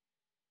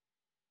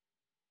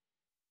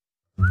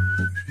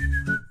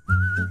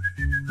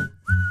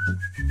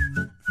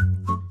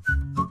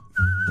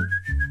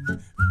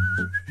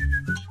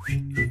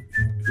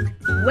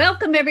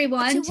Welcome,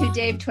 everyone, to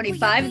Day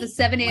 25 of the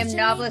 7 a.m.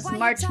 Novelist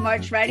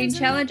March Writing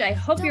Challenge. I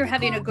hope you're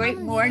having a great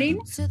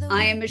morning.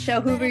 I am Michelle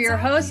Hoover, your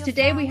host.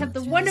 Today, we have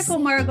the wonderful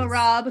Margo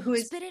Rabb, who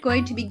is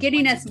going to be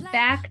getting us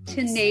back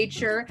to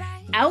nature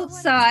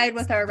outside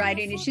with our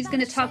writing. And she's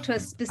going to talk to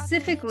us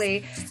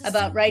specifically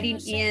about writing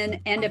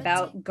in and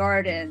about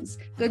gardens.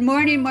 Good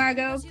morning,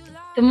 Margo.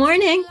 Good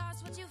morning.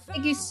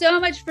 Thank you so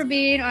much for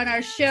being on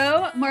our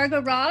show. Margo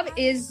Rabb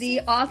is the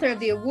author of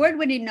the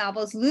award-winning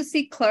novels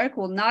Lucy Clark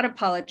Will Not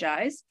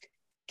Apologize,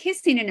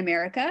 Kissing in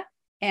America,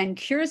 and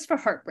Cures for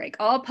Heartbreak,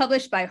 all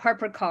published by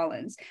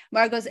HarperCollins.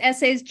 Margo's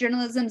essays,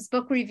 journalisms,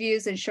 book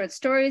reviews, and short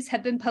stories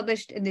have been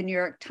published in the New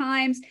York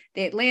Times,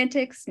 The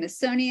Atlantic,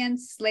 Smithsonian,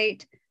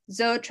 Slate,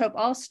 Zoetrope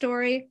All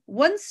Story,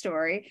 One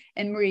Story,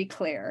 and Marie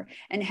Claire,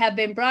 and have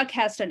been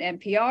broadcast on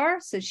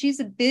NPR. So she's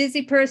a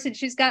busy person.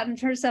 She's gotten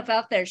herself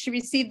out there. She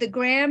received the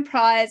grand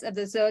prize of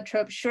the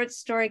Zoetrope Short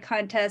Story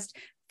Contest,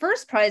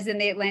 first prize in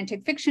the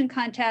Atlantic Fiction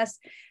Contest,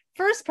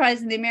 first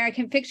prize in the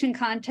American Fiction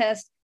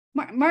Contest.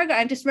 Margo,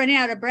 I'm just running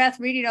out of breath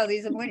reading all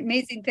these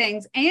amazing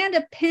things, and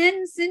a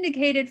Penn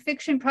Syndicated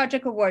Fiction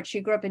Project Award.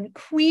 She grew up in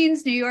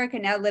Queens, New York,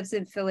 and now lives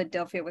in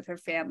Philadelphia with her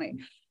family.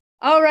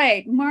 All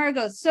right,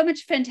 Margo, so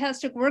much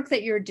fantastic work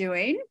that you're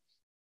doing.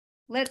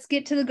 Let's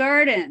get to the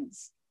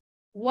gardens.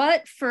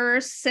 What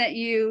first sent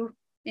you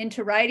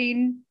into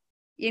writing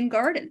in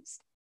gardens?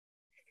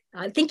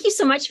 Thank you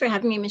so much for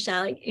having me,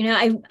 Michelle.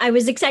 I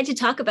was excited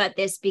to talk about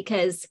this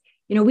because,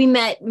 we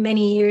met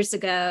many years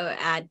ago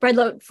at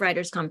Breadloaf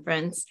Writers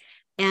Conference.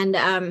 And,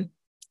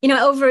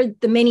 over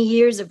the many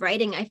years of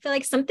writing, I feel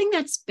like something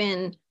that's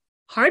been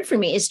hard for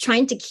me is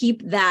trying to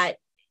keep that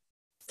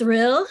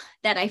thrill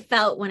that I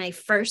felt when I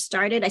first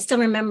started. I still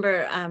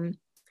remember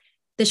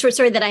the short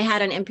story that I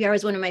had on NPR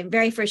was one of my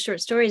very first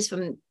short stories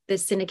from the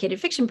syndicated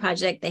fiction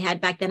project they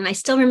had back then. And I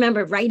still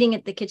remember writing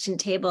at the kitchen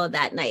table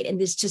that night. And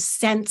this just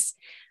sense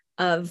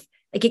of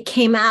it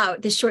came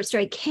out, this short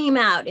story came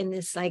out in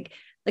this like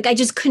I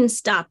just couldn't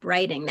stop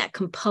writing, that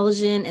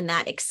compulsion and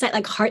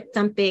that heart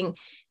thumping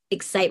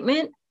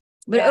excitement.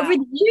 But over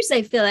the years,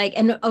 I feel like,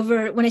 and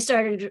over when I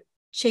started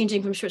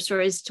changing from short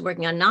stories to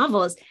working on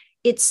novels,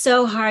 it's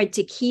so hard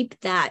to keep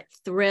that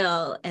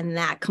thrill and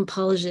that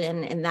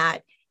compulsion and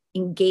that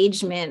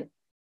engagement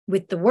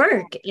with the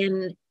work.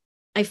 And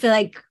I feel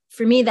like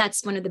for me,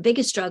 that's one of the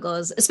biggest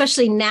struggles,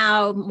 especially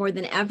now more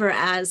than ever,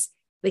 as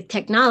with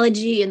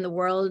technology and the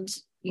world,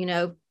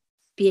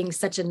 being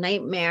such a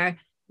nightmare.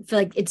 I feel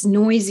like it's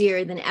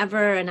noisier than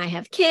ever. And I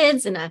have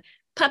kids and a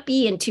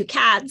puppy and 2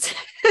 cats.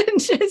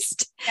 And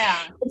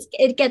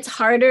it gets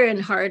harder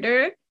and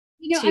harder.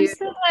 I'm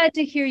so glad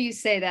to hear you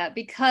say that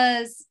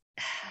because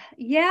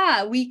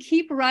we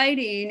keep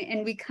writing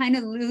and we kind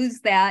of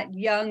lose that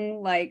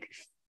young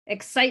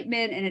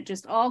excitement and it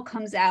just all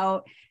comes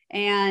out.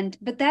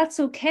 But that's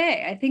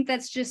okay. I think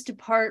that's just a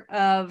part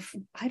of,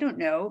 I don't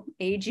know,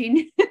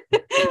 aging,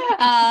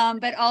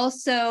 but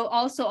also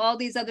all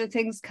these other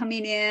things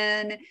coming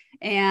in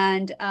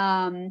and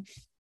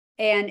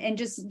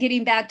just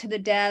getting back to the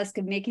desk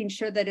and making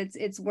sure that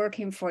it's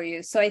working for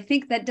you. So I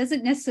think that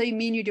doesn't necessarily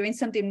mean you're doing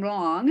something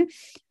wrong.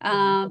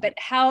 But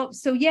how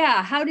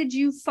did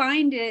you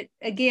find it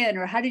again?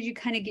 Or how did you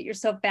kind of get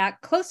yourself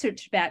back closer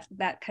to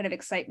that kind of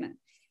excitement?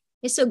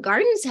 Yeah, so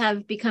gardens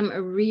have become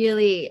a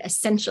really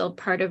essential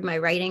part of my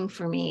writing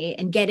for me,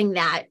 and getting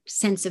that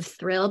sense of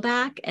thrill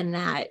back and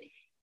that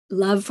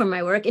love for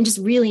my work, and just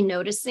really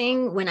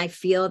noticing when I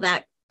feel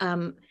that.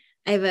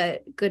 I have a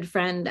good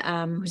friend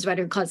who's a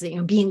writer who calls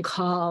it, being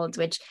called,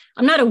 which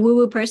I'm not a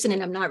woo-woo person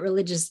and I'm not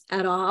religious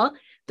at all,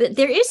 but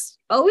there is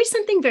always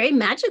something very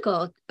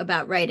magical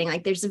about writing.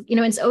 Like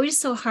it's always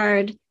so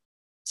hard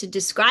to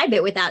describe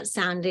it without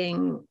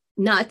sounding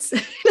nuts.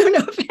 No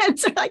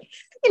offense,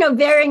 or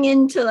bearing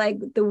into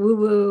the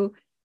woo-woo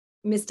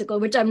mystical,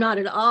 which I'm not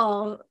at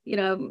all,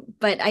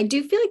 but I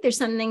do feel like there's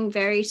something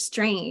very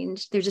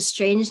strange. There's a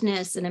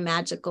strangeness and a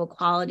magical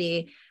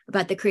quality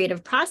about the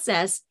creative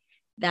process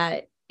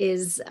that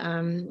is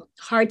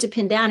hard to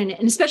pin down.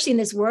 And especially in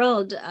this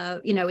world,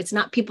 it's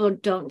not, people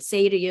don't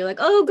say to you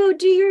oh, go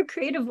do your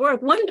creative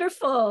work.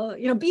 Wonderful.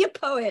 Be a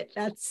poet.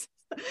 That's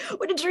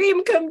what a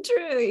dream come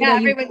true.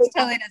 Everyone's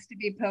telling us to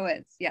be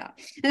poets. Yeah.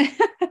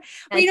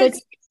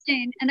 It's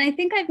interesting. And I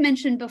think I've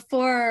mentioned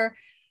before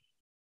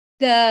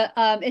the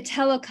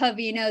Italo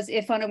Calvino's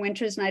If on a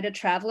Winter's Night a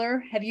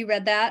Traveler. Have you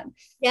read that?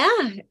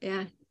 Yeah.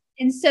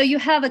 And so you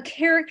have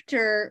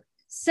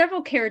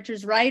several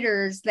characters,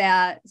 writers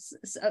that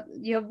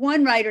you have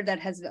one writer that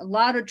has a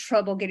lot of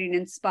trouble getting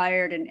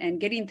inspired and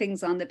getting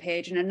things on the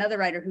page, and another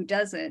writer who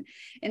doesn't.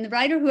 And the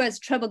writer who has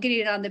trouble getting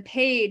it on the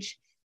page,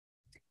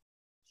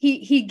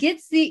 he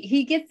gets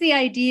the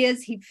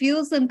ideas, he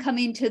feels them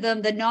coming to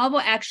them. The novel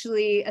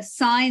actually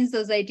assigns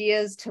those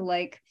ideas to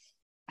I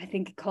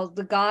think called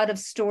the God of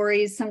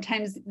stories.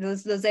 Sometimes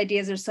those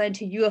ideas are assigned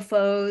to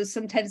UFOs.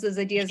 Sometimes those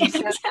ideas are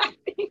assigned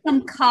to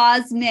some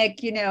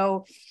cosmic,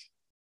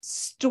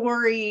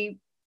 story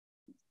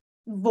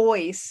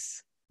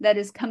voice that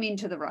is coming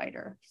to the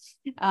writer,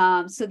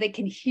 so they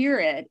can hear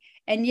it.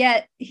 And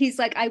yet he's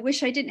like, I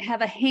wish I didn't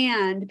have a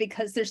hand,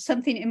 because there's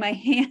something in my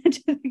hand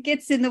that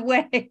gets in the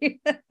way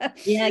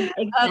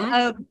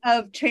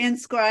of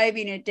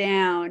transcribing it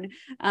down.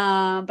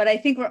 But I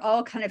think we're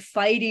all kind of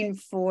fighting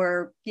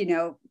for,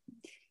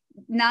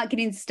 not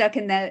getting stuck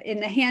in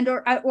the hand,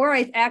 or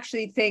I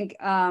actually think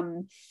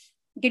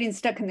getting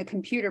stuck in the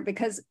computer,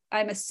 because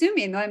I'm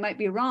assuming, though I might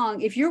be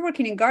wrong, if you're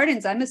working in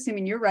gardens, I'm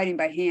assuming you're writing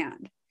by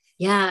hand.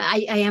 Yeah,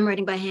 I am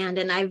writing by hand.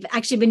 And I've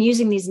actually been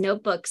using these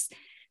notebooks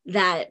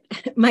that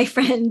my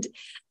friend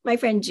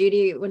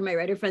Judy, one of my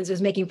writer friends,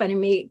 was making fun of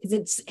me because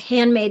it's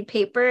handmade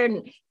paper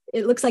and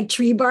it looks like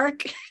tree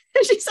bark.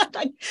 She's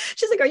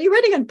like, are you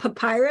writing on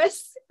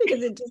papyrus?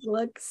 Because it just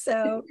looks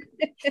so.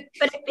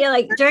 But I feel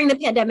like during the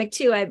pandemic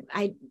too,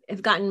 I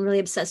have gotten really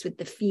obsessed with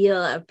the feel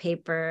of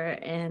paper,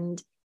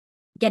 and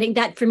getting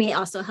that for me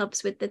also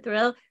helps with the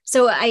thrill.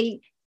 So I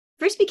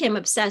first became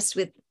obsessed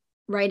with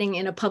writing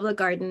in a public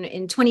garden.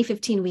 In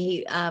 2015,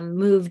 we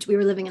moved. We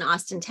were living in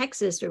Austin,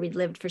 Texas, where we'd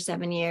lived for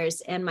 7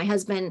 years. And my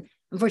husband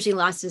unfortunately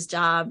lost his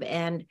job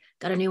and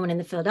got a new one in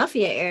the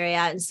Philadelphia area.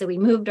 And so we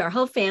moved our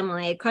whole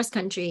family across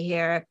country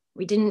here.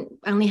 I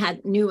only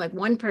knew like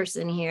one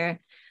person here.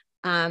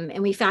 And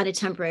we found a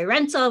temporary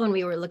rental when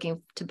we were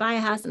looking to buy a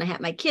house. And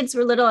my kids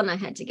were little, and I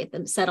had to get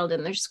them settled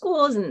in their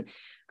schools. And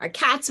our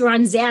cats were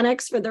on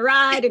Xanax for the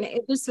ride. And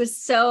it just was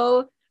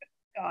so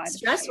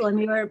stressful. And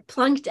we were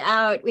plunked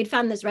out. We'd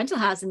found this rental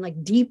house in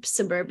like deep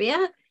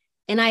suburbia.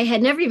 And I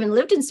had never even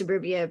lived in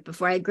suburbia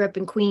before. I grew up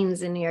in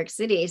Queens in New York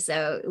City.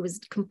 So it was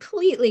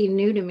completely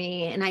new to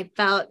me. And I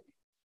felt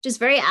just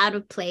very out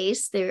of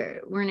place.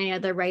 There weren't any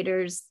other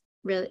writers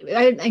really.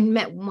 I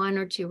met one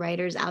or two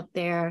writers out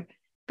there,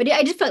 but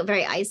I just felt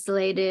very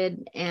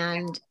isolated,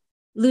 and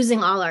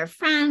losing all our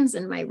friends.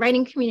 And my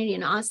writing community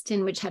in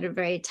Austin, which had a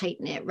very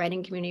tight-knit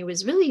writing community,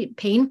 was really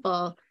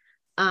painful.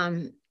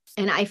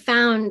 And I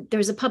found there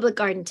was a public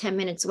garden 10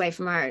 minutes away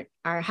from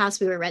our house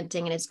we were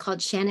renting, and it's called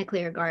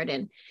Chanticleer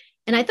Garden.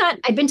 And I thought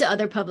I'd been to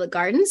other public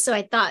gardens, so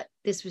I thought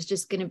this was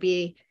just going to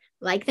be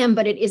like them,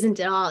 but it isn't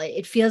at all.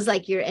 It feels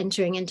like you're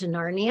entering into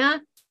Narnia.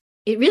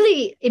 It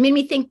made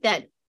me think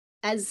that,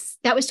 as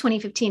that was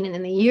 2015. And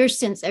in the years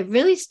since, I've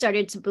really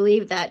started to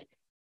believe that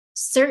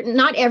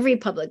not every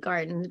public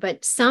garden,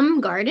 but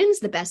some gardens,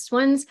 the best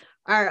ones,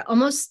 are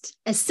almost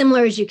as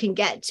similar as you can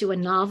get to a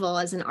novel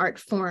as an art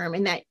form,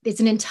 and that it's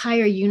an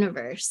entire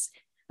universe.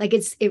 Like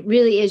it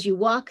really is. You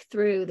walk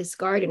through this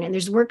garden and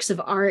there's works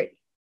of art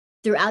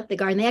throughout the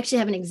garden. They actually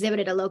have an exhibit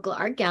at a local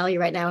art gallery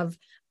right now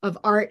of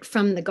art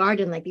from the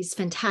garden, like these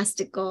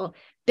fantastical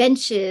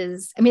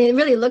benches. I mean, it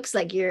really looks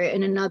like you're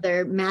in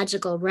another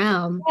magical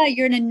realm. Yeah,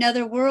 you're in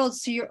another world.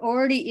 So you're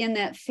already in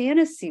that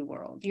fantasy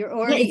world. You're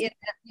already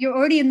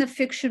in the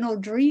fictional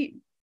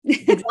dream.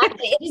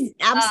 Exactly. It is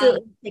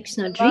absolutely a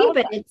fictional dream,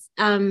 but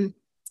it's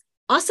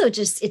also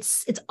just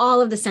it's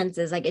all of the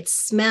senses. Like, it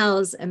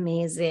smells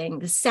amazing,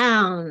 the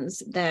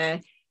sounds,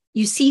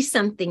 you see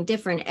something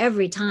different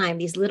every time.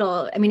 These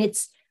little, I mean,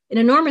 it's an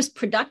enormous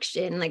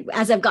production. Like,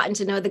 as I've gotten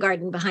to know the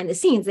garden behind the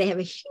scenes, they have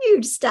a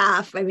huge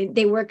staff. I mean,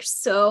 they work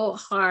so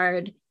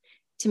hard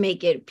to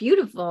make it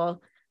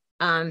beautiful.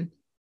 But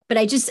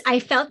I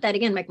felt that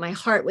again, like my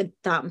heart would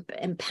thump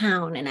and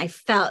pound, and I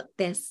felt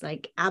this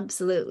like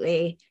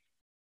absolutely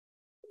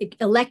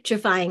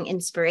electrifying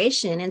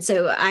inspiration. And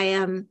so I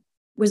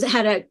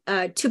had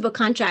a 2-book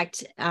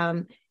contract,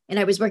 and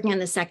I was working on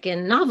the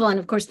second novel. And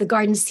of course, the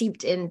garden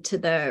seeped into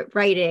the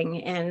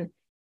writing, and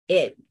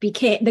it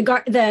became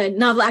the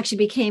novel actually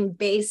became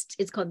based.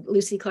 It's called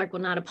Lucy Clark Will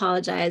Not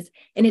Apologize,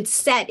 and it's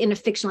set in a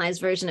fictionalized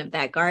version of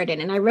that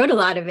garden. And I wrote a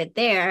lot of it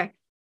there.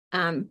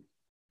 And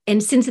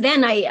since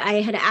then,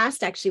 I had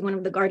asked actually one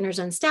of the gardeners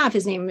on staff.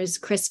 His name was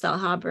Chris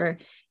Fellhaber,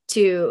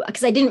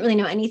 because I didn't really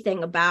know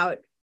anything about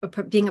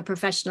being a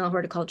professional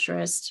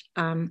horticulturist.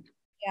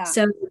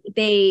 So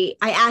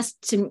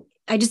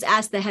I just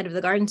asked the head of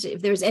the garden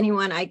if there was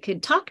anyone I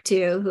could talk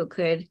to who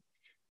could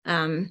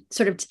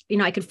sort of,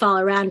 I could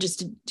follow around just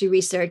to do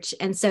research.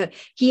 And so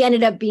he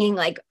ended up being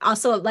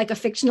also a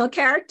fictional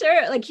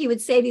character. Like, he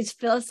would say these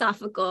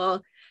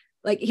philosophical,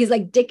 like he's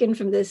like Dickon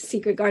from The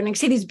Secret Garden, like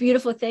say these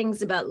beautiful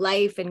things about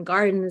life and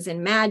gardens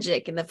and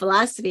magic and the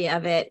philosophy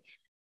of it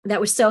that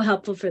was so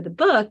helpful for the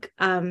book.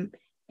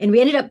 And we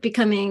ended up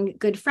becoming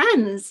good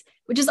friends,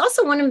 which is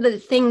also one of the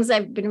things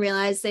I've been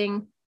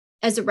realizing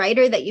as a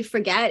writer that you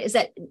forget, is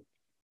that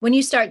when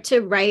you start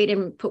to write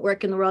and put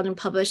work in the world and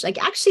publish, like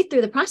actually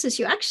through the process,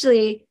 you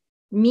actually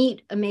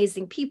meet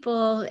amazing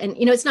people. And,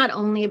 it's not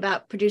only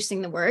about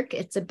producing the work,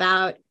 it's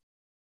about,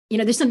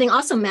 there's something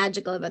also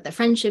magical about the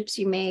friendships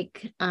you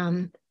make.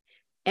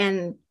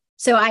 And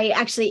so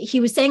he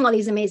was saying all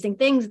these amazing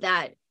things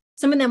that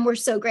some of them were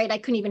so great, I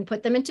couldn't even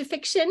put them into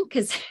fiction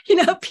because,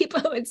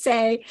 people would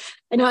say,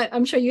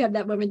 I'm sure you have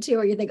that moment too,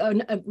 where you think, oh,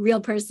 a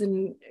real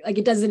person, like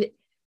it doesn't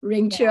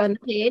ring true on the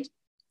page.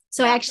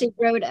 So I actually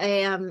wrote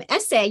a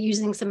essay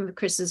using some of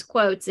Chris's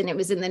quotes, and it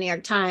was in the New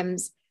York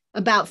Times,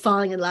 about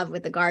falling in love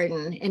with the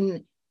garden.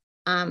 And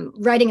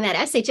writing that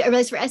essay too, I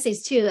realized for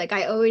essays too, like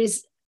I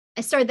always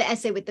I started the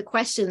essay with the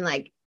question,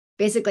 like,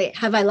 basically,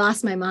 have I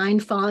lost my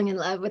mind falling in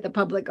love with a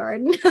public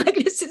garden? Like,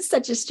 this is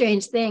such a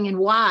strange thing, and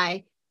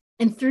why?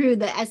 And through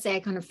the essay, I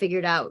kind of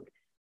figured out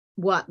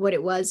what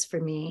it was for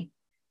me.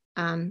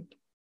 Nice.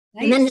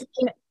 And then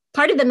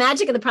part of the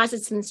magic of the process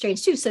has been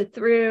strange too. So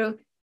through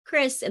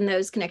Chris and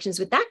those connections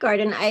with that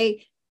garden,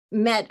 I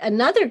met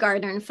another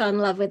gardener and fell in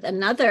love with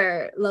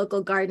another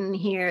local garden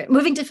here.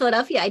 Moving to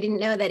Philadelphia, I didn't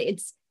know that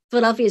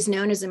Philadelphia is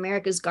known as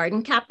America's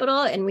garden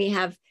capital, and we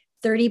have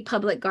 30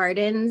 public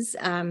gardens.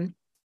 And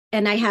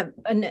I have,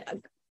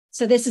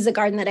 so this is a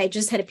garden that I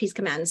just had a piece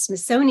come out in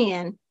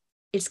Smithsonian.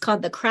 It's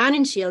called the Crown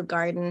and Shield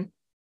Garden.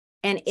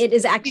 And it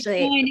is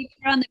actually, if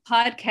you're on the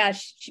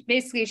podcast,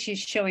 basically she's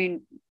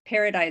showing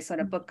paradise on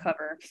a book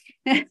cover,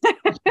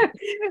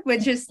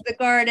 which is the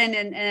garden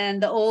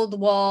and the old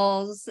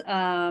walls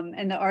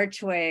and the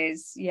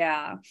archways.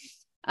 Yeah.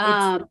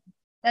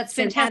 That's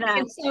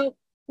fantastic. So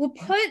we'll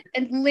put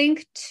a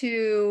link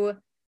to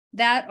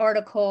that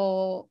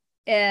article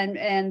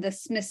and the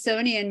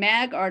Smithsonian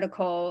Mag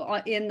article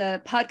in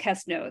the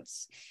podcast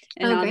notes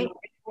and on the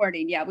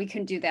recording. Yeah, we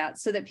can do that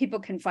so that people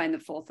can find the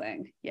full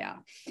thing. Yeah.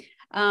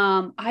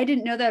 I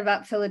didn't know that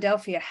about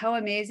Philadelphia. How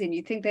amazing.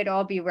 You think they'd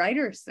all be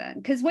writers then?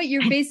 Because what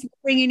you're basically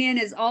bringing in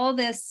is all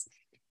this.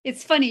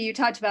 It's funny, you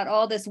talked about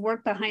all this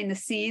work behind the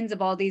scenes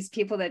of all these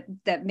people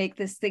that make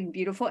this thing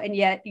beautiful, and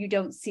yet you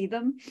don't see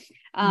them.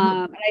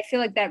 And I feel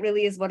like that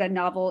really is what a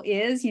novel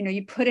is. You know,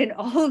 you put in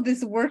all of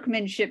this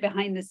workmanship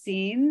behind the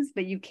scenes,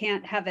 but you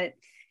can't have it.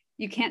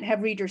 You can't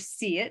have readers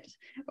see it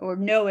or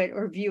know it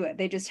or view it.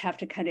 They just have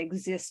to kind of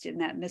exist in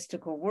that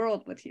mystical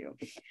world with you.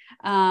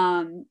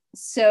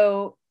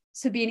 So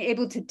being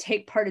able to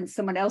take part in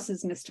someone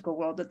else's mystical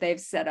world that they've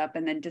set up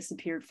and then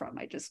disappeared from,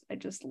 I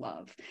just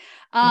love.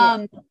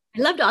 I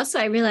loved also,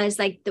 I realized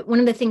like one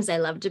of the things I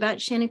loved about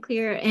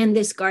Chanticleer, and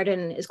this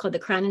garden is called the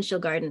Crown and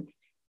Shield Garden.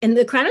 And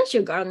the Crown and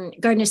Shield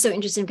garden is so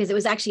interesting because it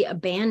was actually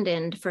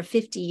abandoned for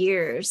 50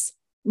 years.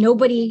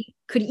 Nobody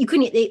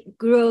it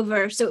grew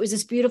over. So it was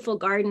this beautiful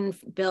garden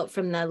built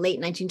from the late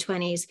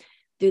 1920s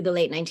through the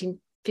late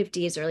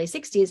 1950s, early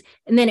 60s.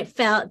 And then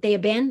they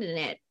abandoned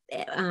it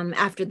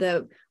after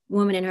the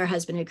woman and her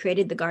husband who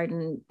created the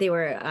garden,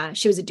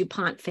 she was a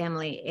DuPont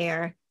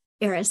family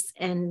heiress.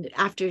 And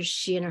after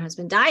she and her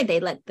husband died,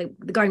 they let the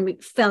garden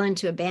fell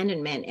into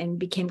abandonment and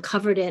became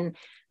covered in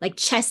like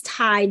chest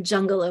high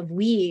jungle of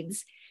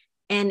weeds.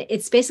 And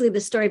it's basically the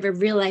story of a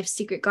real life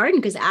secret garden,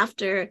 because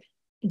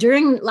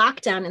during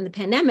lockdown and the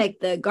pandemic,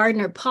 the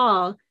gardener,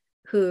 Paul,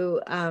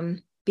 who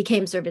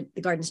became sort of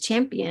the garden's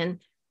champion,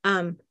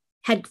 right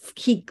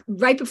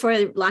before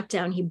the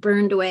lockdown, he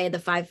burned away the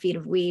 5 feet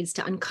of weeds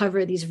to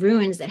uncover these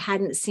ruins that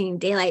hadn't seen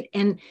daylight.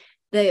 And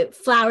the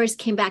flowers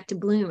came back to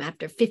bloom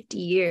after 50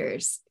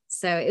 years.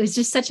 So it was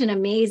just such an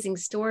amazing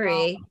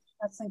story. Wow,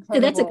 that's incredible. So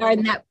that's a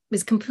garden that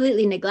was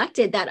completely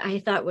neglected that I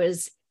thought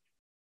was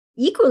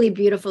equally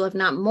beautiful, if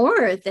not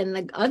more, than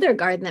the other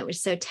garden that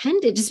was so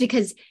tended, just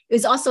because it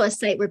was also a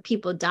site where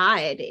people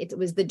died. It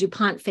was the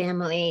DuPont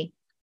family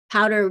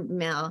powder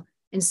mill.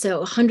 And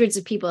so hundreds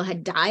of people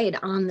had died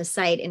on the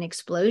site in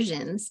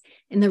explosions,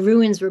 and the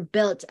ruins were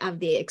built of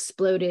the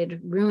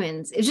exploded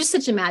ruins. It was just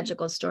such a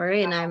magical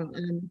story. And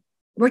I'm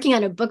working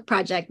on a book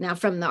project now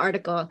from the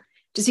article,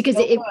 just because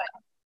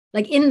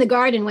like in the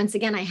garden, once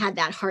again, I had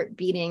that heart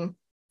beating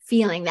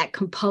feeling, that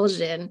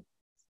compulsion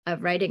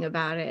of writing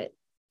about it.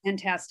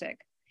 Fantastic.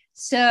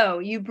 So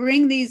you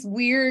bring these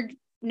weird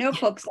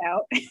notebooks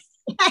out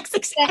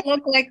that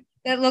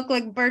look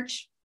like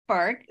birch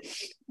bark,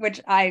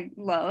 which I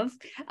love.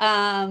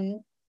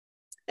 And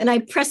I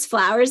press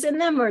flowers in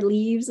them or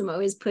leaves. I'm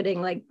always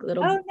putting like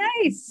little. Oh,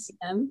 nice.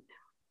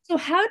 So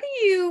how do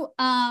you,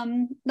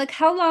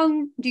 how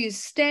long do you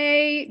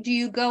stay? Do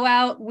you go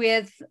out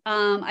with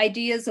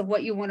ideas of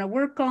what you want to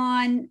work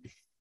on?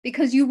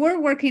 Because you were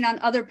working on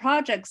other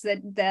projects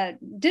that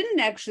didn't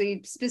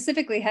actually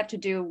specifically have to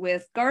do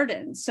with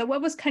gardens. So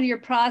what was kind of your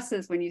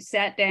process when you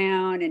sat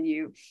down and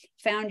you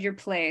found your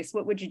place?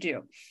 What would you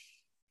do?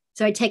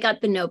 So I take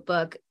out the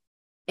notebook,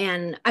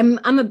 and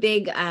I'm a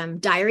big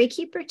diary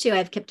keeper too.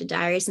 I've kept a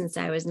diary since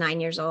I was 9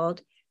 years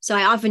old. So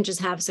I often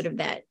just have sort of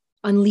that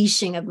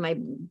unleashing of my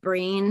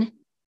brain,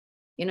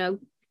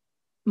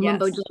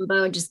 mumbo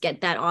jumbo, and just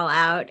get that all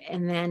out.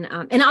 And then,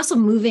 and also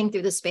moving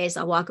through the space,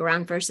 I'll walk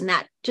around first, and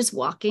that just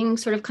walking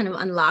sort of kind of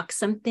unlocks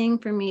something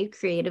for me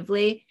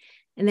creatively.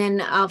 And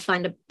then I'll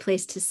find a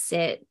place to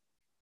sit.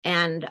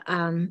 And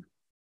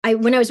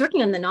when I was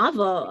working on the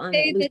novel,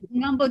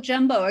 mumbo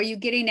jumbo, are you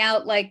getting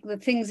out like the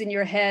things in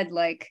your head,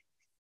 like,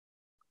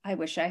 I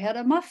wish I had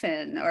a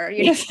muffin, or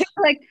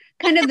like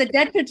kind of the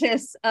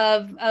detritus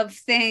of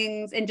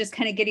things, and just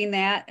kind of getting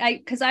that.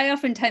 Because I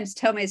oftentimes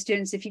tell my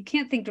students, if you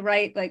can't think to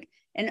write, like,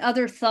 and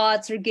other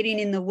thoughts are getting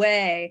in the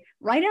way,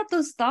 write out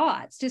those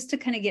thoughts just to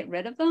kind of get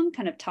rid of them,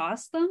 kind of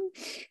toss them.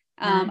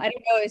 I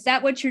don't know, is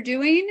that what you're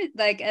doing,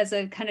 like as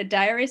a kind of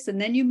diarist, and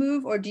then you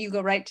move, or do you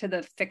go right to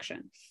the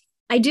fiction?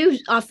 I do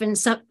often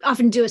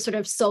do a sort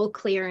of soul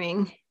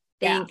clearing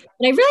thing. Yeah.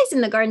 But I realized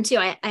in the garden too,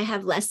 I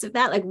have less of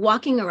that, like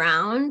walking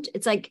around.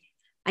 It's like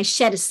I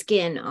shed a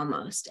skin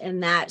almost,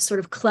 and that sort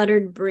of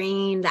cluttered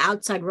brain, the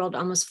outside world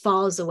almost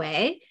falls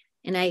away.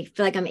 And I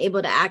feel like I'm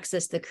able to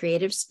access the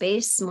creative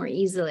space more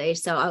easily.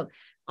 So I'll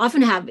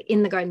often have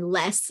in the garden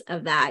less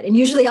of that. And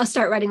usually I'll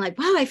start writing like,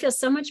 wow, I feel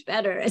so much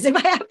better, as if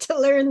I have to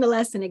learn the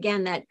lesson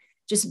again, that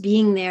just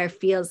being there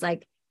feels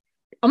like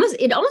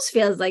it almost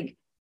feels like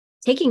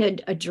taking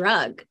a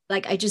drug.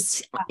 Like I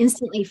just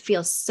instantly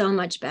feel so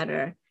much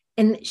better.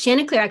 And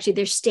Chanticleer, actually,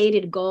 their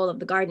stated goal of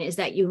the garden is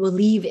that you will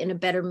leave in a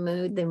better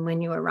mood than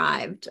when you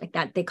arrived. Like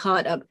that, they call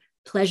it a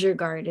pleasure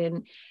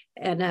garden.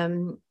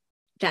 And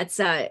that's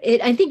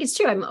it. I think it's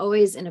true. I'm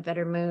always in a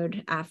better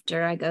mood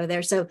after I go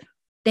there. So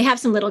they have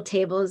some little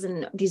tables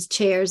and these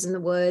chairs in the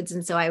woods.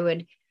 And so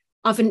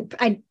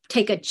I'd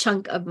take a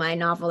chunk of my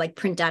novel, like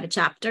print out a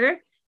chapter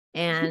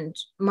and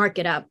mark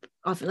it up,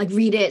 often like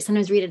read it,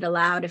 sometimes read it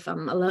aloud if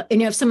I'm alone.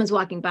 And if someone's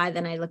walking by,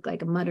 then I look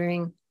like a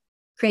muttering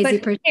crazy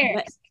person.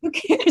 Who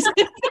cares?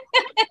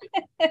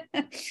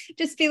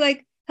 Just be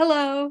like,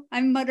 hello,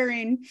 I'm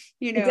muttering,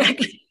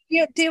 Exactly.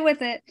 Deal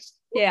with it.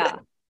 Yeah.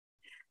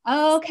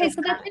 Oh, okay.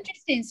 So that's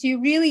interesting. So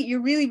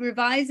you're really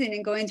revising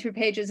and going through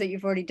pages that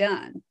you've already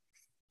done.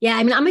 Yeah.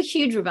 I mean, I'm a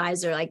huge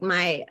reviser. Like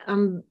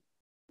I'm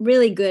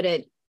really good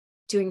at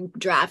doing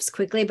drafts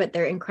quickly, but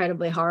they're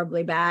incredibly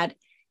horribly bad.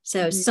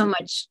 So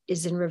much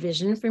is in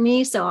revision for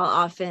me. So I'll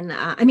often,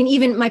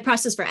 even my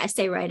process for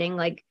essay writing,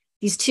 like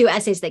these 2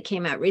 essays that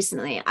came out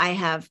recently, I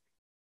have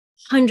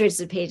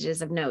hundreds of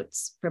pages of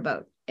notes for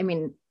both. I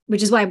mean,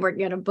 which is why I'm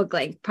working on a book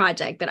length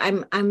project, but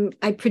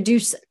I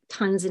produce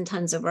tons and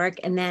tons of work.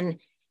 And then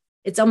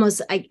it's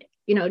almost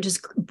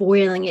just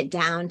boiling it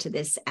down to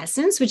this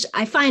essence, which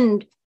I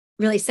find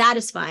really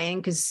satisfying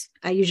because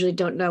I usually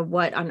don't know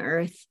what on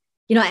earth,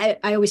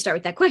 I always start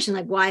with that question,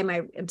 like, why am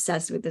I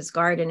obsessed with this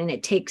garden? And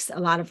it takes a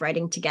lot of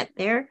writing to get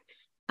there.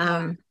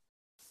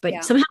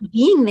 But somehow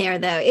being there,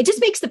 though, it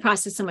just makes the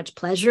process so much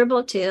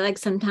pleasurable too. Like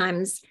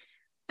sometimes,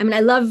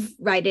 I love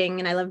writing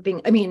and I love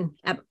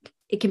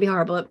it can be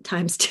horrible at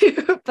times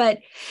too, but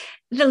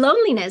the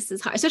loneliness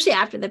is hard, especially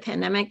after the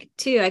pandemic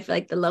too. I feel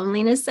like the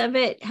loneliness of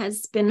it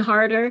has been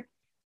harder.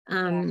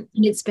 And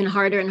it's been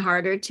harder and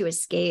harder to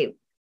escape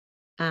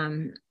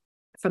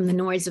from the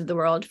noise of the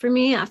world for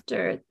me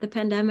after the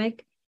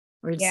pandemic,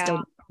 or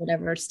still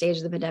whatever stage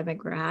of the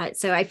pandemic we're at.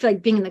 So I feel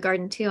like being in the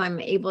garden too, I'm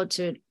able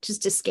to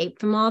just escape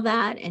from all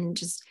that and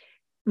just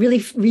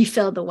really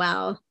refill the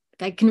well.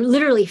 I can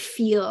literally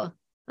feel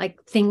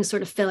like things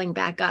sort of filling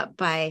back up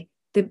by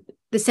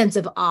the sense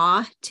of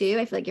awe too.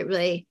 I feel like it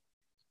really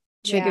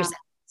triggers that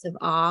sense of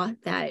awe,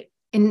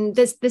 and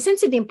the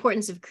sense of the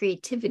importance of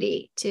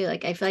creativity too.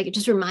 Like I feel like it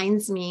just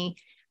reminds me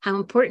how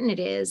important it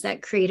is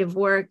that creative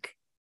work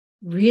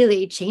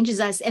really changes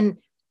us. And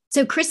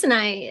so Chris and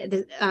I,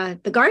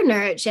 the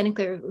gardener at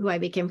Chanticleer, who I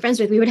became friends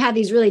with, we would have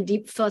these really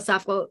deep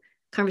philosophical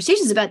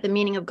conversations about the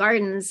meaning of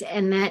gardens,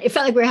 and that it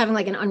felt like we were having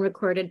like an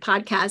unrecorded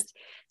podcast.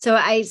 So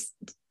I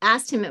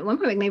asked him at one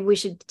point, like, maybe we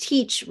should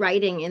teach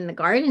writing in the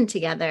garden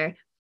together.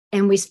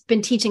 And we've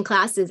been teaching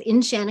classes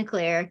in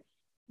Chanticleer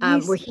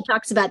where he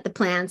talks about the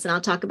plants and I'll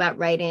talk about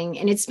writing.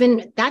 And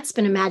that's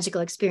been a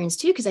magical experience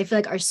too, because I feel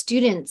like our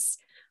students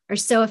are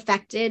so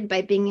affected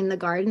by being in the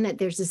garden that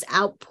there's this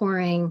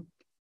outpouring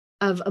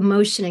of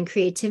emotion and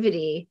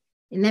creativity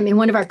in them. In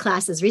one of our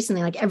classes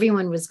recently, like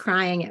everyone was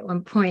crying at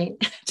one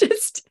point.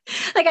 Just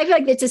like, I feel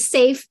like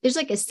there's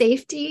like a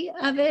safety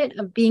of it,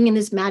 of being in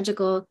this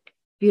magical,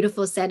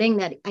 beautiful setting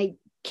that I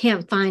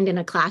can't find in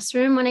a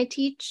classroom when I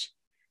teach.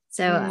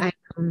 So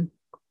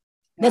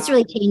that's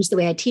really changed the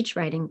way I teach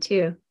writing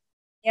too.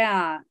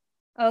 Yeah.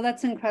 Oh,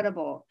 that's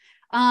incredible.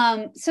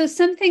 So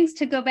some things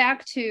to go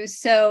back to.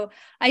 So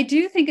I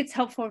do think it's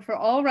helpful for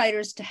all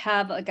writers to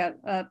have like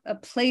a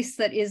place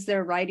that is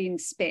their writing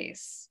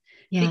space,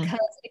 because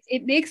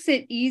it makes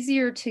it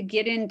easier to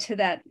get into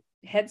that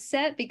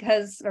headset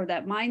or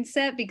that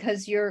mindset,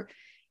 because you're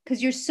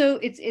so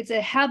it's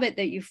a habit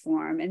that you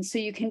form. And so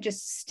you can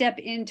just step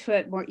into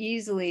it more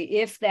easily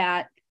if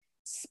that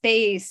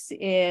space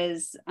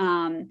is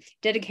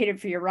dedicated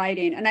for your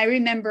writing. And I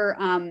remember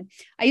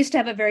I used to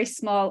have a very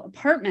small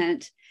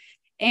apartment,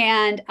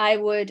 and I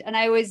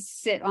always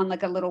sit on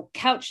like a little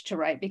couch to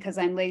write because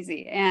I'm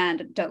lazy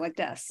and don't like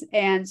desks.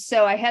 And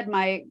so I had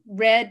my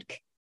red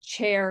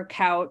chair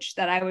couch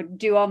that I would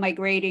do all my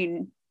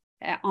grading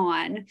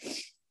on.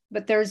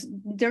 But there's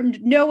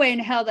no way in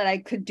hell that I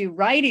could do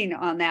writing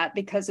on that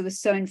because it was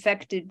so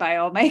infected by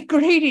all my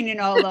grading and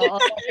all the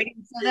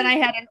writing. So then I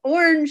had an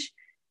orange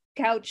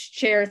couch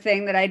chair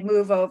thing that I'd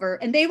move over,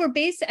 and they were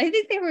I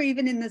think they were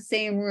even in the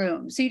same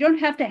room. So you don't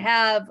have to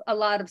have a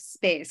lot of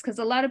space, because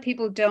a lot of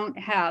people don't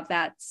have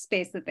that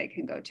space that they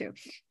can go to.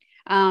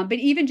 But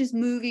even just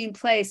moving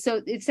place.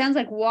 So it sounds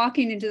like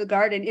walking into the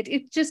garden,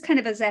 it just kind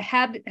of as a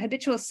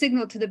habitual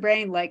signal to the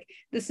brain, like,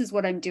 this is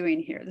what I'm doing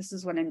here. This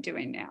is what I'm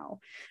doing now.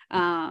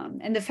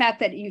 And the fact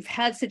that you've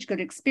had such good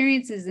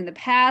experiences in the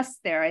past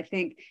there, I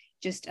think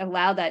just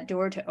allow that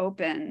door to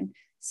open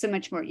so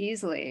much more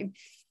easily.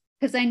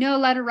 Because I know a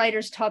lot of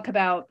writers talk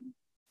about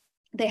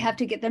they have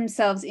to get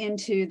themselves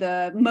into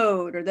the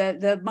mode or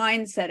the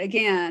mindset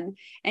again.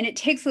 And it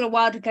takes a little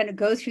while to kind of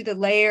go through the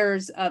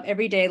layers of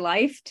everyday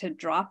life to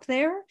drop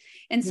there.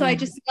 And so I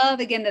just love,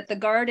 again, that the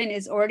garden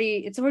is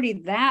it's already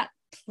that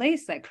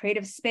place, that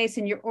creative space,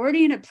 and you're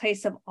already in a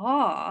place of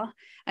awe.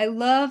 I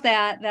love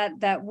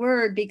that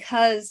word,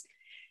 because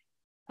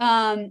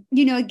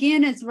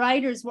again, as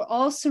writers, we're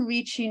also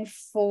reaching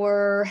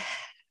for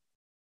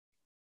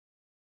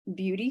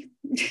beauty.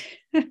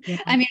 Yeah.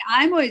 I mean,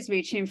 I'm always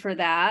reaching for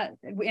that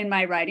in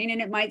my writing,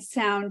 and it might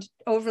sound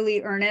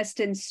overly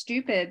earnest and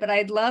stupid, but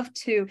I'd love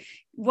to,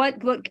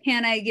 what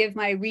can I give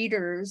my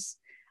readers?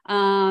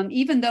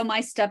 Even though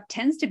my stuff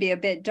tends to be a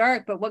bit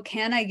dark, but what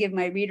can I give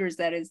my readers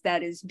that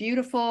is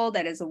beautiful,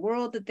 that is a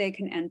world that they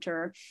can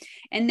enter?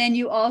 And then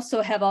you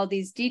also have all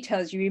these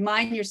details. You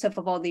remind yourself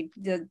of all the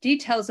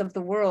details of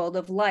the world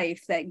of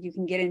life that you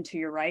can get into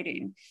your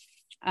writing.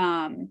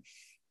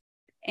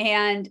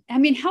 And I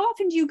mean, how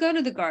often do you go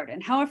to the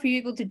garden? How often are you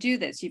able to do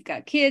this? You've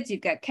got kids,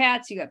 you've got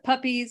cats, you've got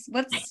puppies.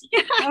 How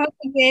often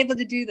are you able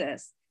to do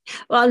this?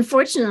 Well,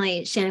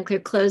 unfortunately, Chanticleer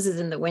closes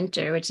in the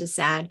winter, which is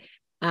sad.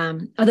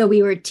 Although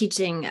we were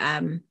teaching,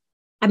 I'm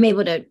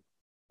able to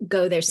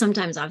go there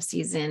sometimes off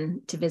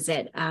season to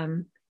visit,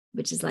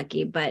 which is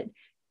lucky, but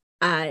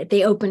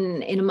they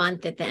open in a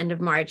month at the end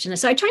of March. And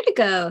so I try to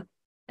go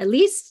at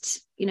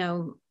least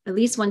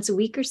once a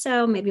week or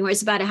so, maybe more.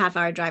 It's about a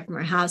half-hour drive from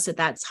our house, so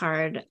that's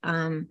hard.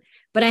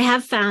 But I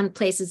have found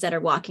places that are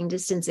walking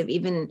distance of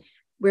even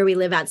where we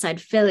live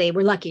outside Philly.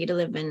 We're lucky to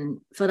live in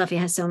Philadelphia,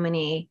 has so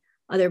many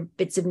other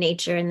bits of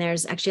nature, and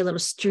there's actually a little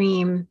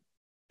stream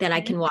that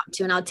I can walk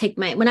to, and I'll take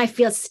when I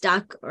feel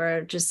stuck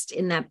or just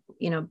in that,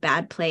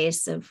 bad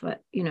place of,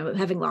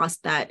 having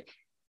lost the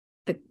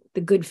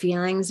good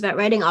feelings about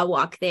writing, I'll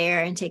walk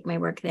there and take my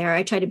work there.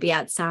 I try to be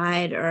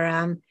outside,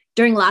 or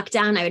during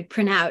lockdown, I would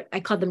print out, I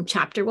called them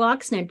chapter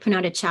walks, and I'd print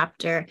out a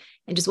chapter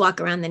and just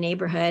walk around the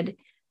neighborhood,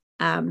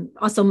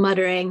 also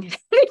muttering.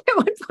 At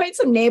one point,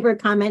 some neighbor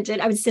commented,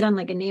 I would sit on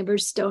like a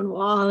neighbor's stone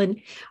wall and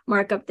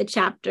mark up the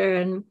chapter.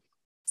 And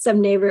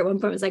some neighbor at one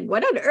point was like,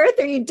 what on earth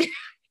are you doing?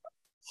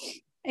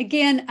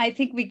 Again, I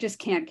think we just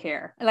can't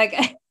care.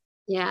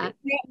 Yeah.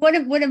 One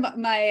of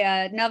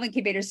my novel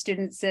incubator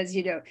students says,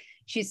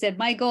 she said,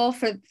 my goal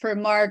for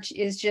March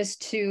is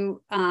just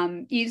to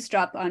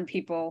eavesdrop on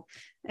people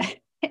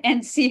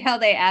and see how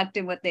they act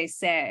and what they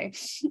say.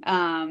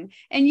 And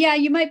yeah,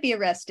 you might be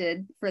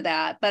arrested for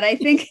that, but I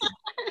think,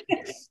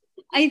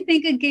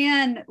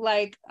 again,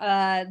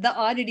 the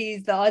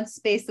oddities, the odd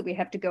space that we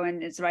have to go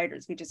in as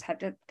writers, we just have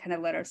to kind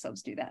of let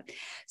ourselves do that.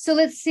 So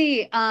let's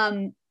see.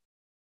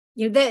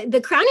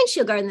 The Crown and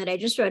Shield Garden that I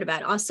just wrote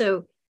about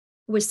also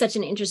was such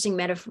an interesting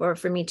metaphor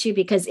for me too,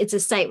 because it's a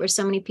site where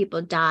so many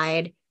people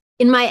died.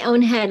 In my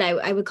own head,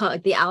 I would call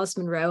it the Alice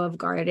Munro of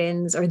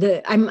gardens, or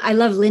I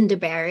love Linda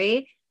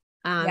Barry.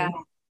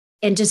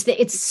 And just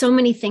it's so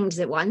many things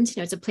at once.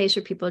 It's a place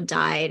where people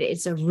died.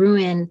 It's a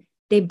ruin.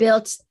 They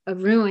built a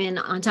ruin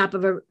on top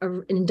of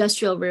an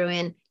industrial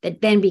ruin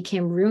that then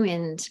became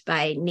ruined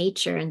by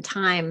nature and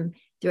time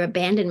through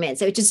abandonment.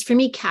 So it just, for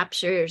me,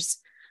 captures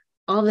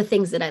all the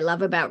things that I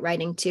love about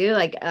writing too.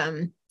 Like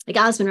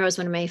Alice Munro is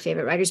one of my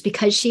favorite writers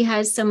because she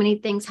has so many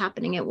things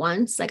happening at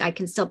once. Like I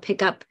can still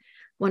pick up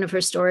one of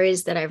her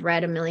stories that I've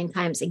read a million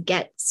times and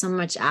get so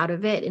much out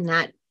of it. And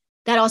that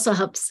also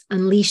helps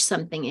unleash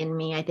something in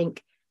me. I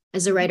think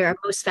as a writer, I'm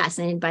most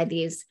fascinated by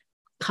these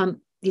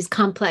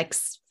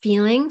complex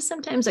feelings,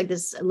 sometimes like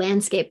this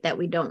landscape that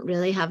we don't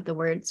really have the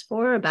words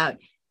for, about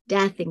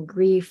death and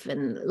grief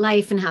and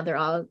life and how they're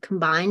all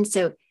combined.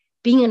 So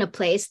being in a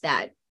place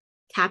that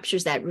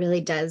captures that really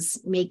does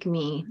make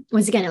me,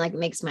 once again, it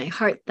makes my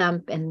heart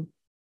thump, and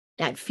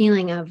that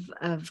feeling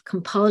of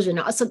compulsion.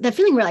 Also that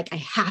feeling where I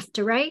have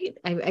to write.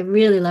 I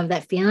really love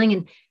that feeling.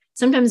 And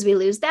sometimes we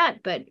lose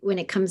that, but when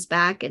it comes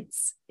back,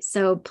 it's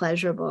so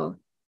pleasurable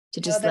to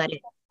just let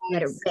it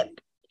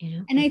rip.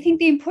 And I think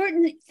the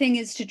important thing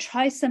is to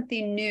try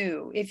something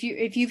new. If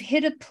you've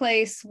hit a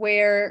place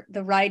where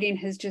the writing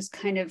has just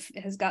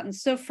has gotten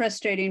so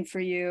frustrating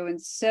for you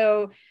and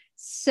so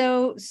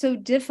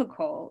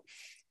difficult,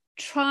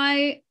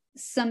 try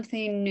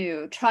something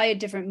new. Try a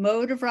different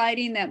mode of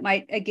writing that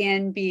might,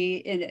 again,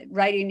 be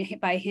writing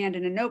by hand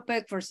in a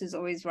notebook versus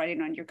always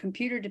writing on your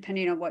computer,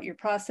 depending on what your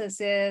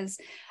process is.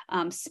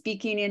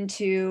 Speaking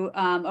into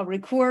a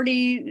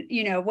recording,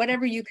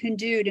 whatever you can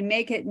do to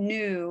make it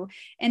new,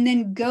 and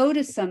then go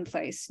to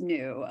someplace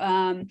new.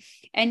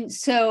 And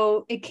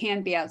so it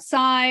can be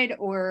outside,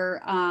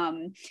 or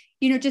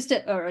just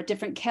a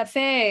different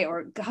cafe,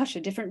 or gosh,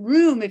 a different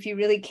room if you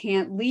really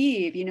can't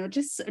leave,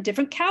 just a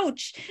different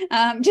couch,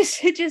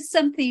 just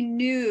something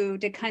new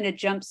to kind of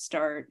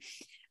jumpstart.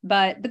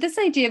 But this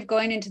idea of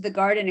going into the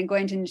garden and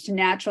going into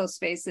natural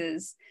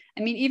spaces,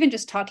 I mean, even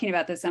just talking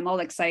about this, I'm all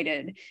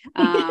excited.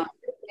 And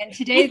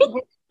today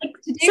we're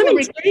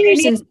recording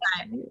it.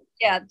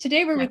 Yeah,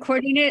 today we're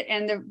recording it,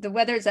 and the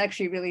weather is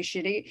actually really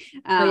shitty.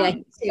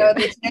 So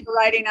there's no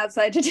riding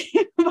outside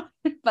today,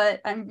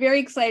 but I'm very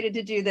excited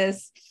to do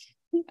this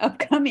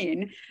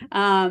upcoming.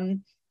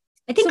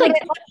 I think So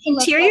like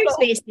interior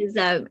spaces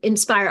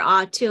inspire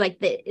awe too, like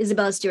the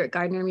Isabella Stewart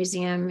Gardner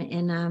Museum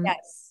in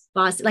yes.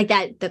 Boston, like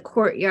that, the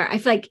courtyard. I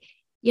feel like,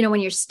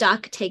 when you're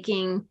stuck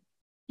taking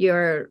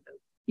your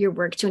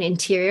work to an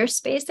interior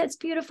space, that's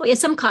beautiful. Yeah,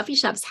 some coffee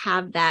shops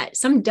have that,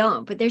 some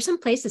don't, but there's some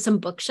places, some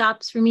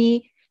bookshops for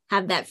me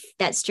have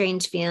that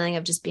strange feeling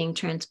of just being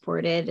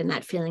transported and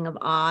that feeling of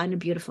awe in a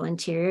beautiful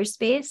interior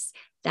space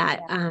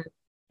that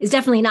is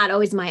definitely not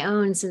always my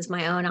own, since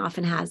my own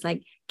often has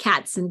like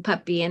cats and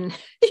puppy and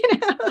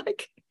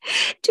like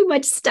too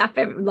much stuff,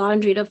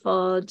 laundry to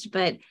fold.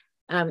 But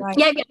yeah,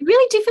 I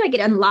really do feel like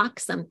it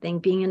unlocks something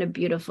being in a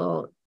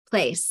beautiful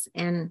place.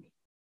 And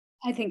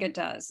I think it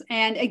does.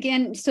 And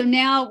again, so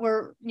now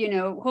we're,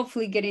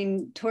 hopefully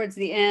getting towards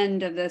the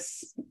end of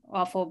this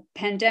awful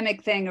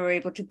pandemic thing, and we're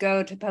able to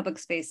go to public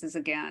spaces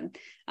again.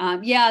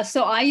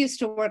 So I used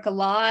to work a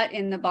lot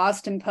in the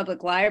Boston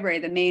Public Library,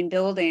 the main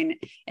building,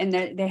 and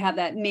they have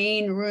that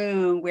main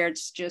room where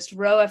it's just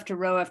row after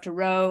row after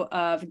row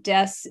of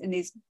desks and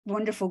these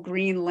wonderful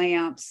green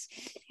lamps.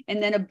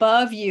 And then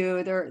above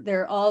you,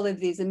 there are all of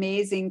these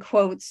amazing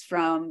quotes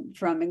from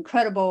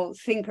incredible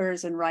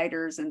thinkers and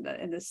writers, and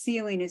the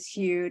ceiling is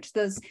huge.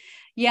 Those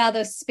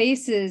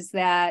spaces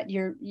that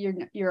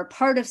you're a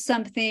part of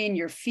something,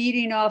 you're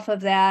feeding off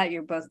of that,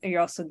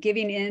 you're also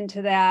giving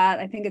into that.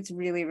 I think it's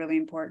really, really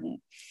important.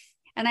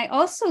 And I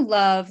also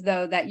love,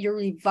 though, that you're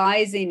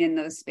revising in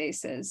those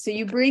spaces. So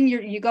you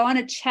go on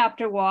a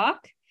chapter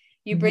walk.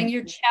 You bring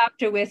your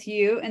chapter with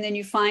you, and then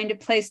you find a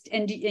place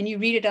and you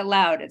read it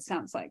aloud, it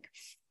sounds like.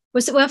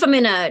 Well, if I'm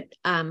in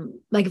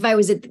like if I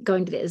was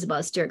going to the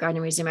Isabella Stewart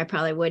Gardner Museum, I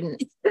probably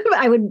wouldn't.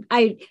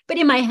 But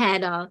in my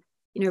head, I'll,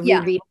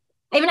 reread.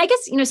 I mean, I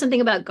guess,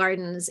 something about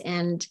gardens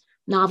and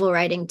novel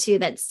writing too,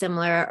 that's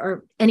similar,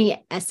 or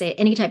any essay,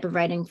 any type of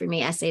writing for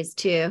me, essays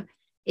too,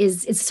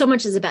 it's so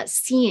much is about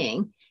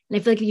seeing. And I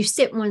feel like if you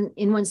sit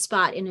in one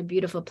spot in a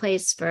beautiful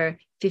place for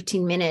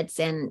 15 minutes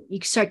and you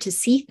start to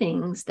see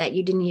things that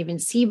you didn't even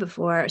see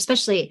before,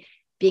 especially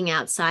being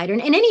outside or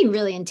in any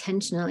really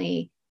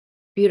intentionally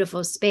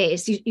beautiful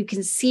space, you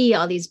can see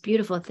all these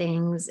beautiful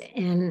things.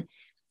 And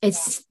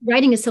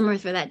writing is similar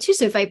for that too.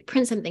 So if I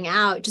print something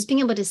out, just being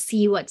able to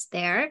see what's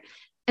there.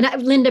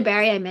 And Linda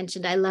Barry, I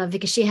mentioned, I love,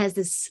 because she has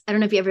this, I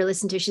don't know if you ever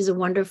listened to her, she's a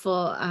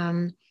wonderful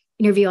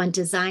interview on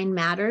Design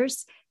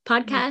Matters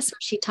podcast. Where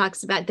she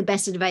talks about the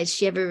best advice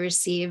she ever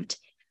received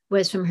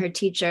was from her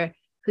teacher,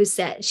 who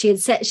said, she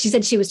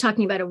said she was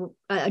talking about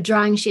a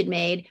drawing she had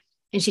made,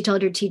 and she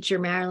told her teacher,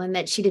 Marilyn,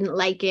 that she didn't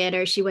like it,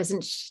 or she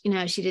wasn't, she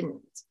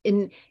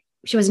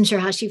wasn't sure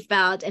how she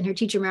felt. And her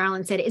teacher,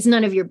 Marilyn, said, "It's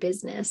none of your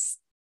business."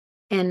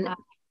 And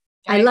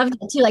I love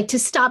that too, like to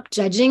stop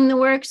judging the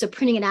work. So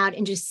printing it out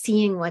and just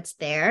seeing what's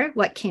there,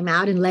 what came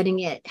out, and letting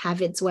it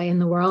have its way in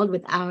the world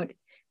without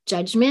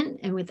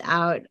judgment and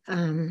without,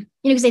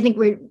 because I think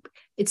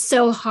it's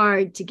so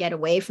hard to get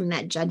away from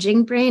that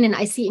judging brain. And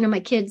I see, my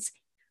kids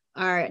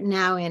are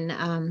now I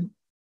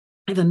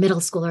have a middle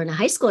schooler and a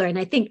high schooler. And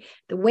I think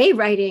the way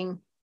writing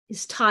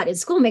is taught in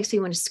school makes me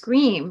want to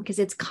scream, because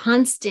it's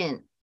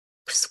constant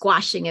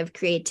squashing of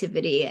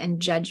creativity and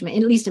judgment,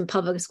 at least in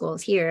public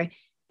schools here.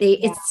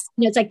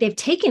 It's like they've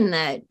taken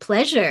the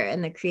pleasure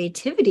and the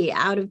creativity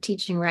out of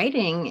teaching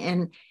writing,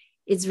 and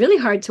it's really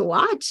hard to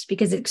watch,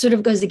 because it sort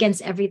of goes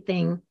against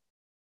everything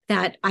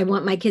that I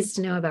want my kids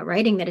to know about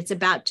writing, that it's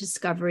about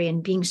discovery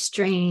and being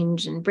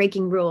strange and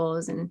breaking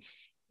rules and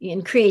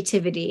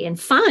creativity and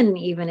fun,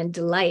 even, and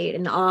delight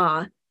and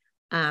awe.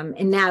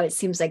 And now it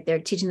seems like they're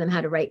teaching them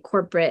how to write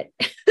corporate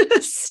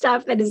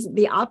stuff that is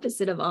the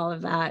opposite of all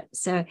of that.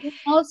 So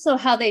also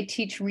how they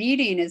teach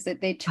reading is that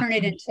they turn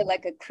it into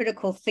like a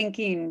critical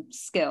thinking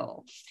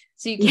skill.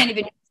 So you can't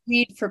even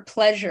read for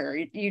pleasure.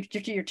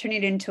 You're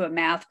turning it into a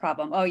math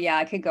problem. Oh yeah,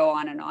 I could go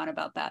on and on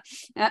about that.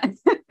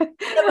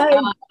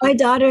 My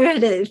daughter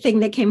had a thing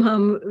that came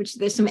home, which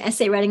there's some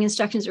essay writing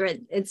instructions where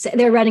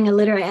they're writing a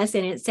literary essay,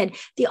 and it said,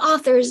 "The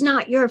author is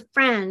not your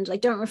friend.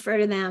 Like, don't refer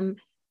to them."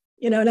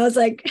 And I was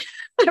like,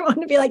 I don't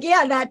want to be like,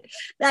 yeah,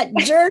 that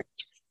jerk.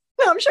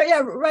 I'm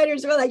sure,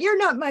 writers were like, "You're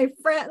not my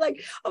friend."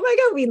 Like, oh my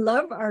God, we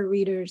love our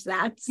readers.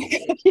 That's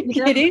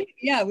kidding.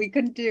 Yeah, we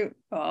couldn't do.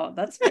 Oh,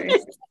 that's very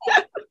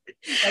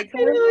like,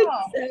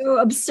 so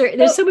absurd.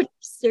 There's so much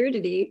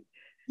absurdity.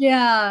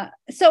 Yeah.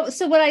 So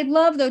what I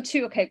love, though,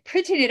 too,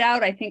 printing it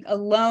out, I think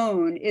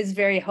alone is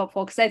very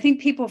helpful, because I think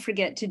people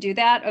forget to do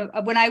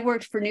that. When I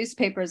worked for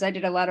newspapers, I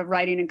did a lot of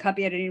writing and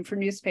copy editing for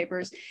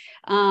newspapers.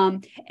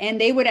 And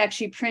they would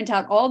actually print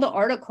out all the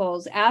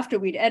articles after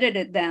we'd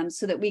edited them,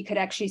 so that we could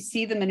actually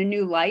see them in a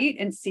new light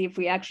and see if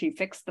we actually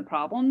fixed the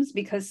problems,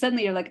 because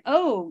suddenly you're like,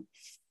 oh,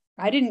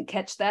 I didn't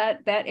catch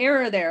that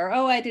error there.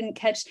 Oh, I didn't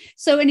catch.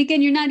 So, and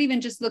again, you're not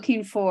even just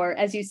looking for,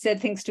 as you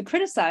said, things to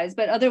criticize,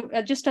 but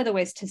other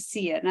ways to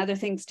see it and other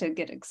things to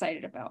get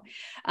excited about.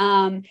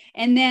 But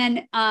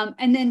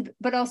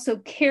also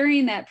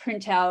carrying that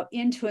printout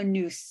into a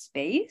new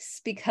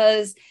space,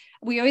 because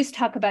we always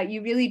talk about,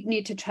 you really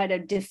need to try to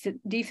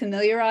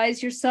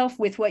defamiliarize yourself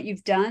with what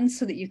you've done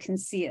so that you can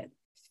see it.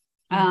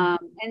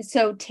 And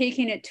so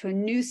taking it to a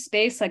new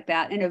space like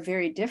that, in a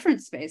very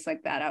different space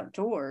like that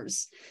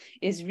outdoors,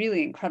 is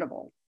really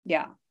incredible.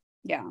 Yeah.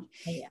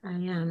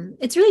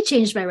 It's really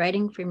changed my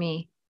writing for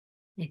me,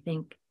 I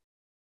think.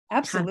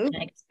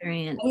 Absolutely.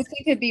 Experience. I would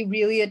think it'd be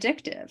really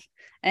addictive.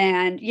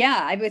 And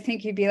I would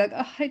think you'd be like,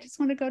 oh, I just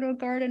want to go to a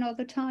garden all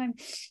the time.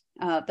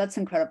 That's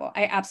incredible.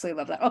 I absolutely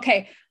love that.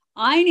 Okay.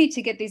 I need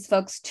to get these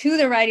folks to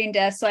the writing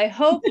desk. So I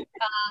hope,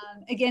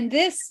 again,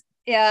 this,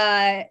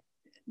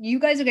 you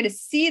guys are going to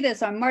see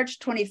this on March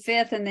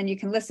 25th, and then you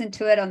can listen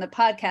to it on the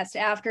podcast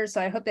after. So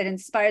I hope that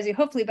inspires you.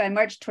 Hopefully by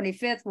March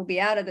 25th, we'll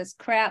be out of this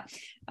crap,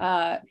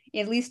 at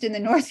least in the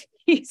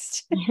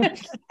Northeast.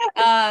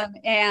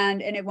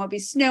 And it won't be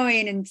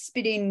snowing and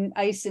spitting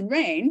ice and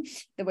rain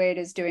the way it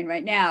is doing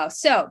right now.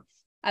 So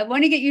I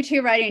want to get you to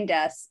your writing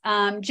desk.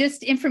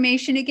 Just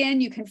information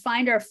again, you can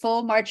find our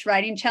full March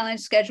Writing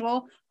Challenge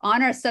schedule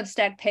on our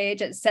Substack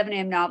page at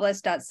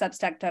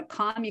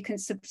 7amnovelist.substack.com. You can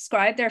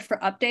subscribe there for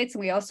updates. And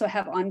we also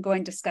have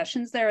ongoing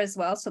discussions there as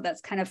well. So that's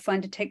kind of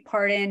fun to take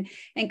part in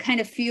and kind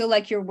of feel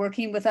like you're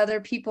working with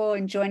other people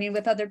and joining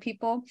with other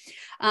people.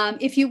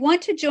 If you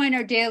want to join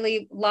our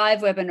daily live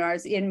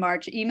webinars in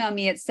March, email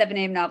me at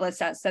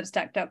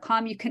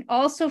 7amnovelist.substack.com. You can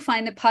also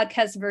find the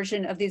podcast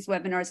version of these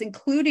webinars,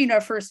 including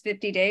our first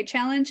 50-day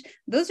challenge.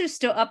 Those are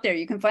still up there.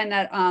 You can find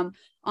that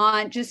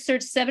on, just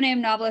search 7am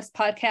Novelist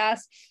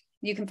Podcast.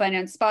 You can find it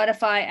on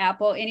Spotify,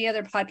 Apple, any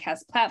other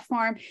podcast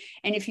platform.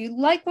 And if you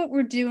like what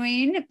we're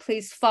doing,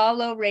 please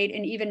follow, rate,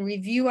 and even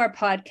review our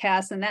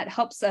podcast. And that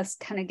helps us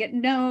kind of get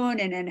known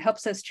and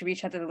helps us to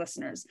reach other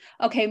listeners.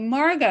 Okay,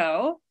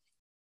 Margo,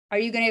 are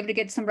you going to be able to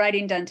get some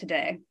writing done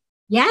today?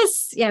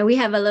 Yes. Yeah, we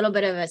have a little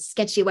bit of a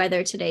sketchy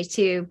weather today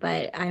too,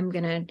 but I'm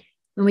going to,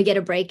 when we get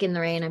a break in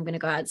the rain, I'm going to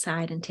go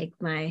outside and take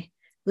my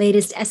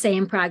latest essay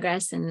in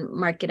progress and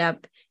mark it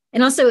up.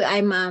 And also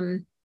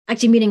I'm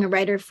actually meeting a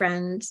writer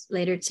friend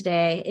later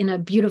today in a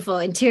beautiful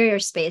interior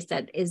space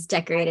that is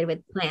decorated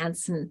with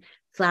plants and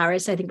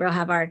flowers. So I think we'll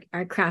have our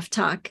craft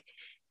talk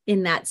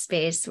in that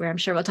space where I'm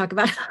sure we'll talk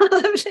about all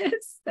of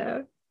this.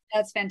 So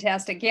that's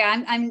fantastic.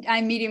 Yeah,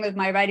 I'm meeting with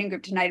my writing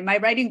group tonight. My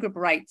writing group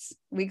writes.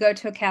 We go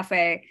to a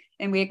cafe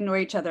and we ignore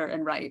each other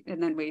and write,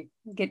 and then we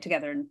get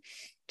together and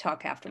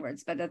talk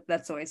afterwards. But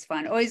that's always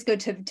fun. Always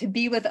good to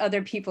be with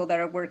other people that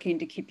are working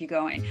to keep you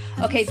going.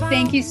 Okay,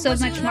 thank you so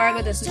much,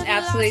 Margo. This is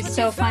absolutely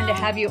so fun to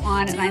have you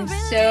on, and I'm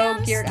so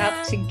geared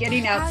up to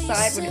getting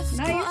outside when it's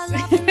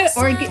nice,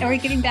 or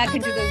getting back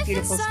into those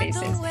beautiful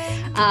spaces.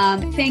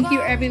 Thank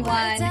you,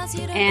 everyone,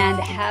 and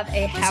have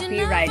a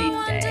happy writing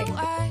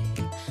day.